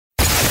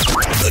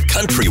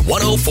Country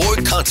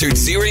 104 Concert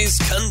Series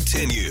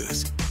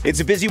continues. It's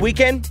a busy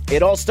weekend.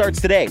 It all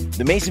starts today.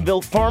 The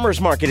Masonville Farmers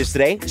Market is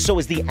today. So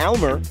is the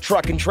Almer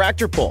Truck and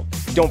Tractor Pull.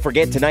 Don't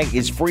forget, tonight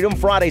is Freedom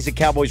Fridays at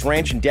Cowboys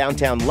Ranch in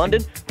downtown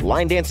London.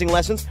 Line dancing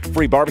lessons,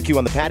 free barbecue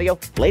on the patio,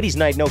 ladies'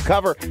 night no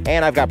cover,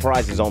 and I've got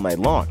prizes all night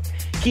long.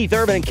 Keith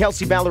Urban and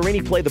Kelsey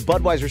Ballerini play the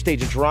Budweiser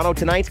stage in Toronto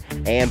tonight,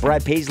 and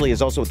Brad Paisley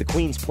is also at the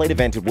Queen's Plate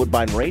event at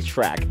Woodbine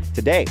Racetrack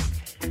today.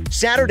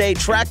 Saturday,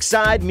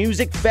 Trackside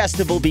Music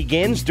Festival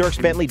begins.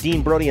 Dierks Bentley,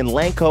 Dean Brody, and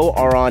Lanco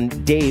are on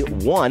day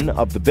one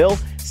of the bill.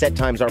 Set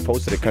times are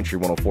posted at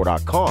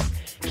country104.com.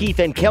 Keith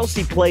and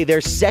Kelsey play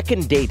their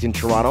second date in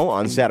Toronto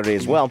on Saturday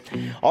as well.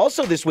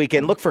 Also this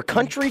weekend, look for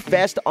Country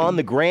Fest on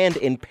the Grand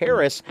in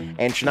Paris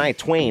and Shania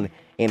Twain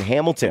in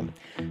Hamilton.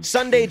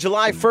 Sunday,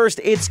 July 1st,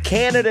 it's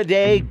Canada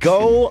Day.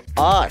 Go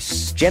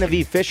us.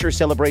 Genevieve Fisher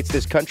celebrates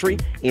this country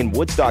in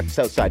Woodstock,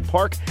 Southside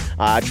Park.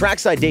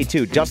 Trackside Day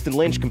 2, Dustin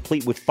Lynch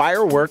complete with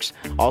fireworks.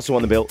 Also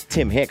on the bill,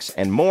 Tim Hicks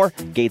and more.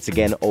 Gates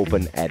again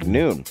open at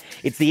noon.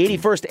 It's the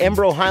 81st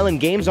Embro Highland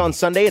Games on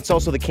Sunday. It's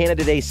also the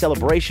Canada Day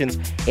celebrations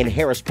in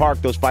Harris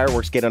Park. Those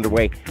fireworks get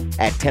underway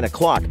at 10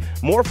 o'clock.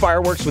 More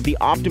fireworks with the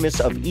Optimists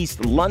of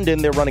East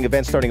London. They're running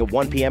events starting at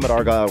 1 p.m. at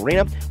Argyle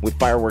Arena with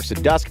fireworks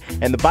at dusk.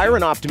 And the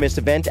Byron Optimist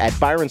event at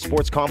Byron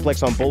Sports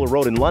Complex on Bowler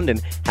Road in London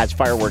has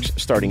fireworks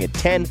starting at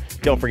 10.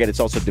 Don't forget, it's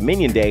also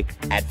Dominion Day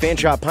at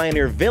Fanshawe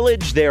Pioneer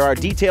Village. There are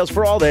details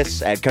for all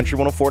this at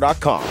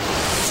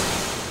country104.com.